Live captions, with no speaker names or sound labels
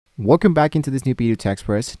Welcome back into this new video to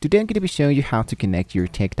Express. Today I'm going to be showing you how to connect your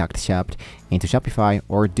Tik Tok Shop into Shopify,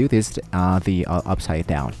 or do this the upside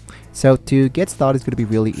down. So to get started, it's going to be a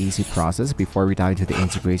really easy process. Before we dive into the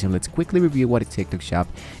integration, let's quickly review what a Tik Tok Shop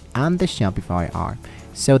and the Shopify are.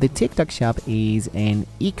 So the Tik Tok Shop is an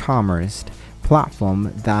e-commerce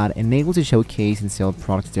platform that enables you to showcase and sell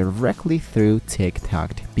products directly through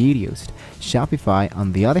TikTok videos. Shopify,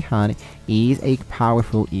 on the other hand, is a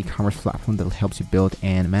powerful e-commerce platform that helps you build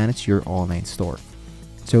and manage your online store.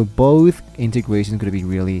 So both integrations are going to be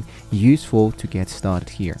really useful to get started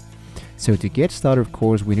here. So to get started, of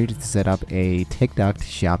course, we needed to set up a TikTok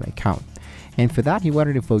Shop account. And for that, you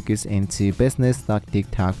wanted to focus into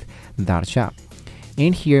business.tiktok.shop.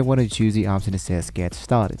 In here, I want to choose the option that says Get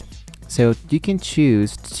Started. So you can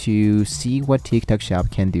choose to see what TikTok Shop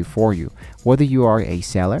can do for you, whether you are a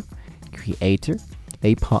seller, creator,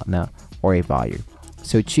 a partner, or a buyer.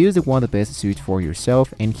 So choose the one that best suits for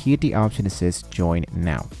yourself and hit the option that says Join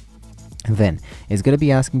Now. And then it's going to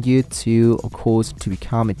be asking you to, of course, to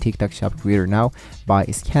become a TikTok Shop creator now by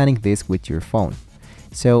scanning this with your phone.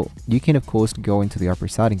 So you can, of course, go into the upper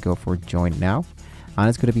side and go for Join Now, and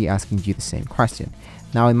it's going to be asking you the same question.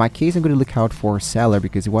 Now in my case, I'm going to look out for seller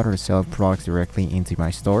because I want to sell products directly into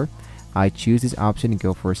my store. I choose this option and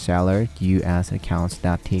go for seller US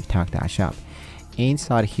accounts.tiktok.shop.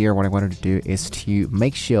 Inside here, what I wanted to do is to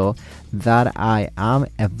make sure that I am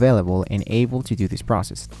available and able to do this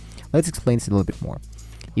process. Let's explain this a little bit more.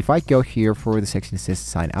 If I go here for the section that says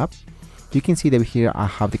sign up, you can see that here I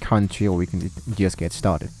have the country, or we can just get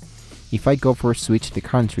started. If I go for switch the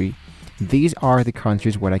country, these are the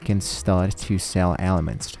countries where I can start to sell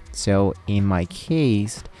elements. So in my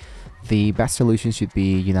case, the best solution should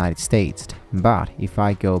be United States. But if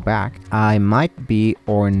I go back, I might be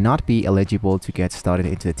or not be eligible to get started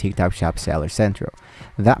into the TikTok Shop Seller Central.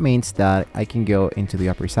 That means that I can go into the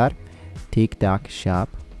upper side, TikTok Shop.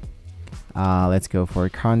 Let's go for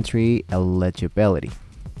country eligibility.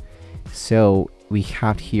 So we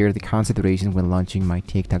have here the consideration when launching my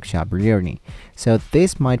TikTok Shop journey. So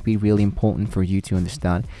this might be really important for you to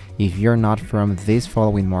understand. If you're not from these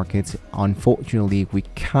following markets, unfortunately we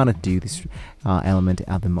cannot do this element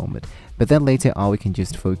at the moment, but then later on we can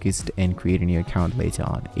just focus and create a new account later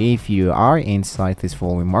on. If you are inside these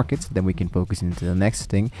following markets, then we can focus into the next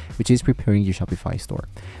thing, which is preparing your Shopify store.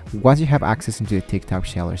 Once you have access into the TikTok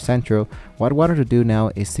Seller Central, what I wanted to do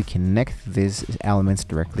now is to connect these elements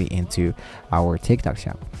directly into our TikTok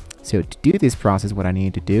Shop. So to do this process, what I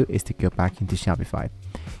need to do is to go back into Shopify.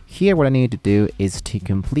 Here, what I need to do is to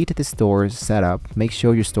complete the store setup. Make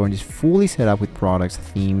sure your store is fully set up with products,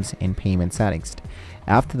 themes, and payment settings.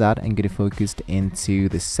 After that, I'm going to focus into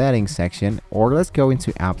the settings section, or let's go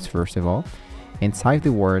into apps first of all, and type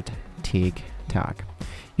the word TikTok.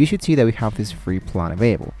 You should see that we have this free plan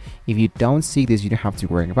available. If you don't see this, you don't have to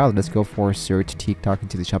worry about it. Let's go for search TikTok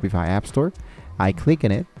into the Shopify App Store. I click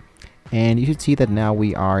on it, and you should see that now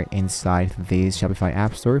we are inside this Shopify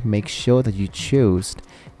App Store. Make sure that you choose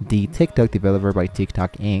the TikTok Developer by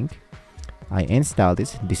TikTok Inc. I installed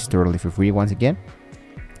this. This is totally for free once again.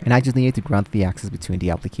 And I just need to grant the access between the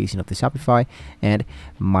application of the Shopify and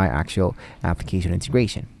my actual application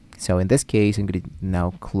integration. So in this case, I'm going to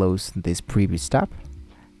now close this previous step.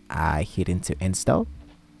 I hit into install,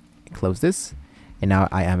 close this, and now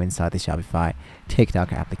I am inside the Shopify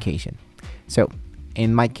TikTok application. So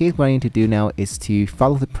in my case, what I need to do now is to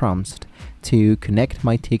follow the prompts to connect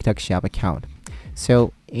my TikTok Shop account.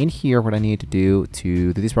 So in here, what I need to do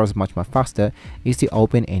this process much more faster is to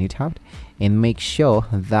open any tab and make sure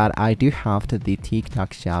that I do have the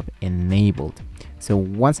TikTok Shop enabled. So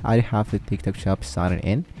once I have the TikTok Shop signed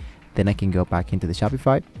in, then I can go back into the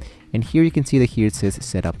Shopify, and here you can see that here it says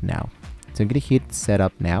set up now. So I'm going to hit set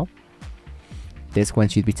up now. This one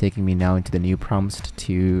should be taking me now into the new prompts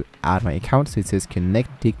to add my account. So it says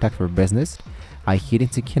connect TikTok for business. I hit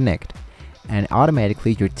into connect, and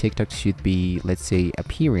automatically your TikTok should be, let's say,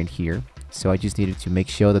 appearing here. So I just needed to make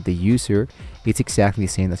sure that the user is exactly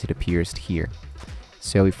the same as it appears here.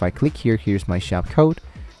 So if I click here, here's my shop code,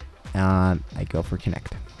 and I go for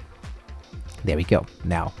connect. There we go.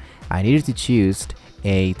 Now I needed to choose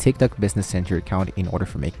a TikTok Business Center account in order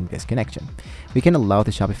for making this connection. We can allow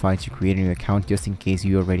the Shopify to create a new account just in case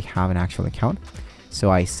you already have an actual account. So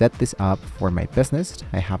I set this up for my business.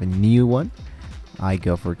 I have a new one. I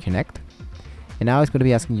go for connect, and now it's going to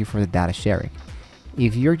be asking you for the data sharing.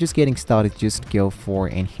 If you're just getting started, just go for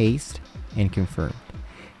enhanced and confirm.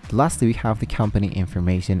 Lastly, we have the company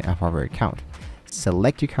information of our account.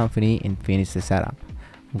 Select your company and finish the setup.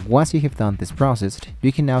 Once you have done this process, you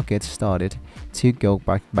can now get started to go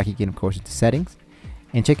back again, of course, into settings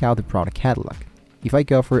and check out the product catalog. if I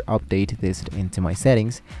go for update this into my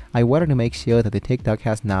settings, I wanted to make sure that the TikTok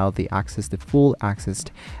has now the full access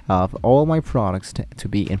of all my products to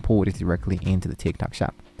be imported directly into the TikTok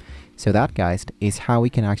shop. So that, guys, is how we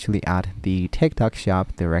can actually add the TikTok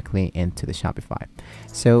shop directly into the Shopify.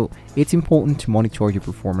 So it's important to monitor your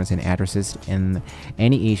performance and addresses and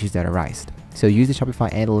any issues that arise. So use the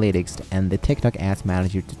Shopify Analytics and the TikTok Ads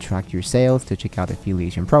Manager to track your sales, to check out the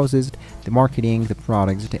affiliation process, the marketing, the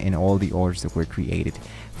products, and all the orders that were created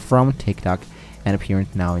from TikTok and appearing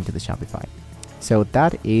now into the Shopify. So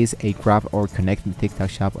that is a grab or connecting the TikTok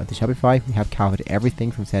shop onto Shopify. We have covered everything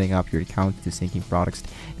from setting up your account to syncing products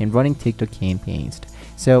and running TikTok campaigns.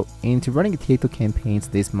 So into running TikTok campaigns,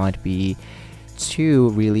 this might be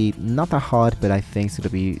really not that hard, but I think it'll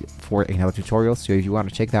be for another tutorial. So if you want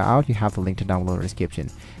to check that out, you have the link to download in the description.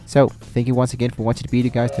 So thank you once again for watching the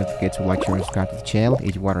video, guys. Don't forget to like, share, and subscribe to the channel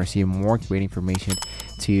if you want to receive more great information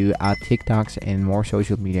to add TikToks and more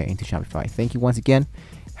social media into Shopify. Thank you once again.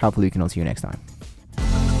 Hopefully we can all see you next time.